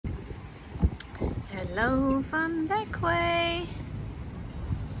Hello from Bequia.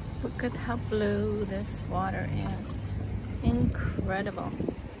 Look at how blue this water is. It's incredible.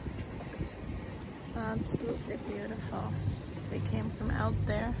 Absolutely beautiful. We came from out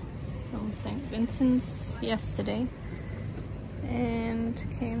there from St. Vincent's yesterday and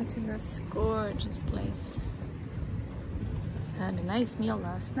came to this gorgeous place. Had a nice meal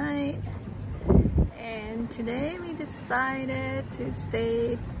last night, and today we decided to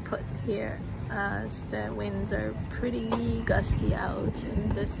stay put here as the winds are pretty gusty out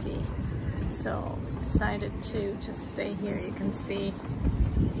in the sea. So decided to just stay here. You can see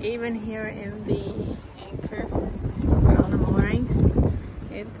even here in the anchor, we're on a mooring.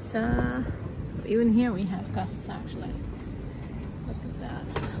 It's even here we have gusts actually. Look at that.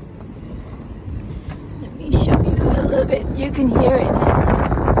 Let me show you a little bit. You can hear it.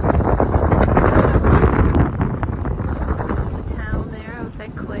 This is the town there of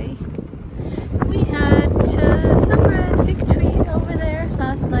Bequia. We had supper at Fig Tree over there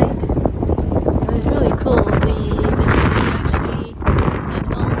last night. It was really cool. The lady actually that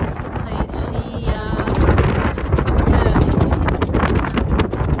owns the place, she you see,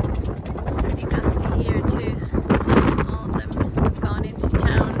 it's pretty gusty here too. So all of them have gone into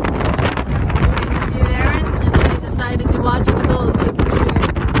town, doing a few errands, and I decided to watch the boat, making sure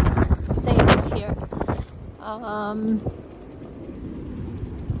it's safe here.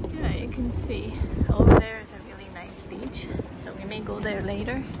 Yeah, you can see over there is a really nice beach, so we may go there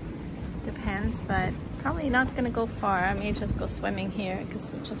later. Depends, but probably not gonna go far. I may just go swimming here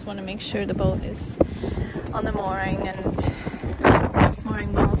because we just want to make sure the boat is on the mooring, and sometimes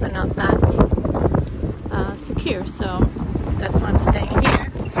mooring balls are not that secure, so that's why I'm staying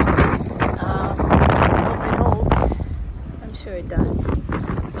here. I hope it holds. I'm sure it does,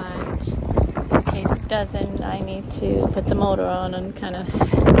 but in case it doesn't, I need to put the motor on and kind of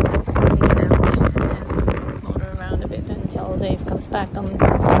take it out and motor around a bit until Dave comes back on the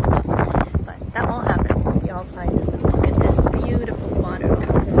boat. But that won't happen. We'll be all fine. Look at this beautiful water.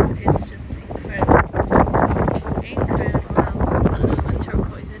 It's just incredible. Incredible how blue and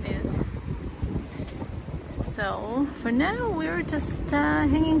turquoise it is. So for now, we're just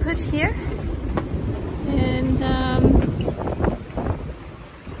hanging put here and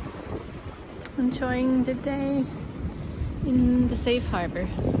enjoying the day in the safe harbor.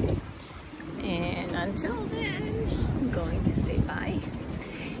 And until then, I'm going to say bye.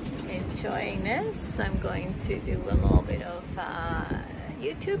 Enjoying this. I'm going to do a little bit of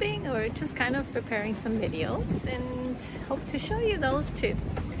YouTubing, or just kind of preparing some videos, and hope to show you those too.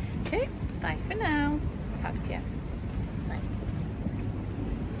 Okay, bye for now. Talk to you.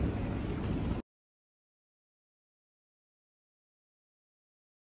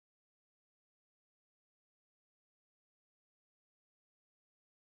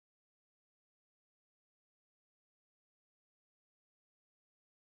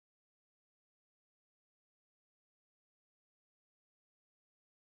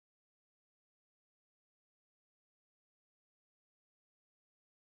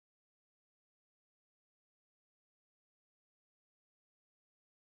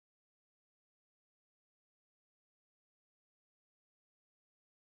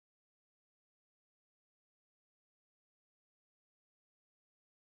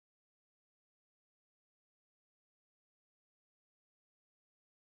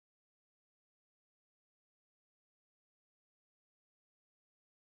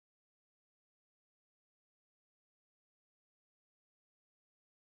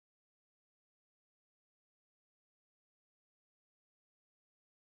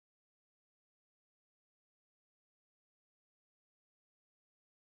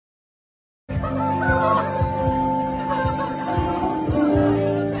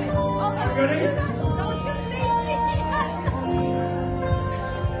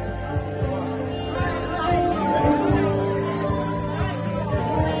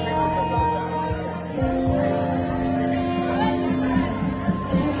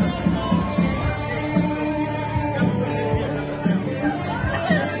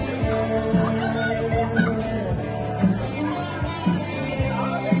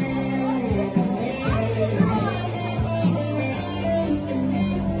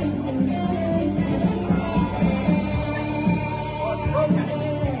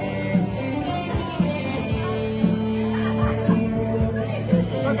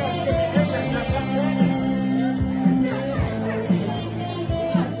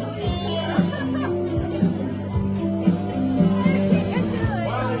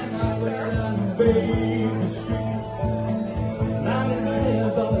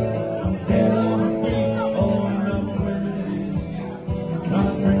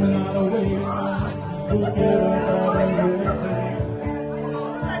 So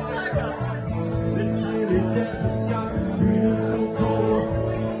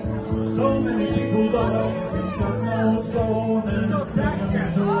many people love, it's got no soul and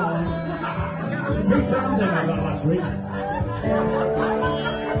so on. 3 times I got last week.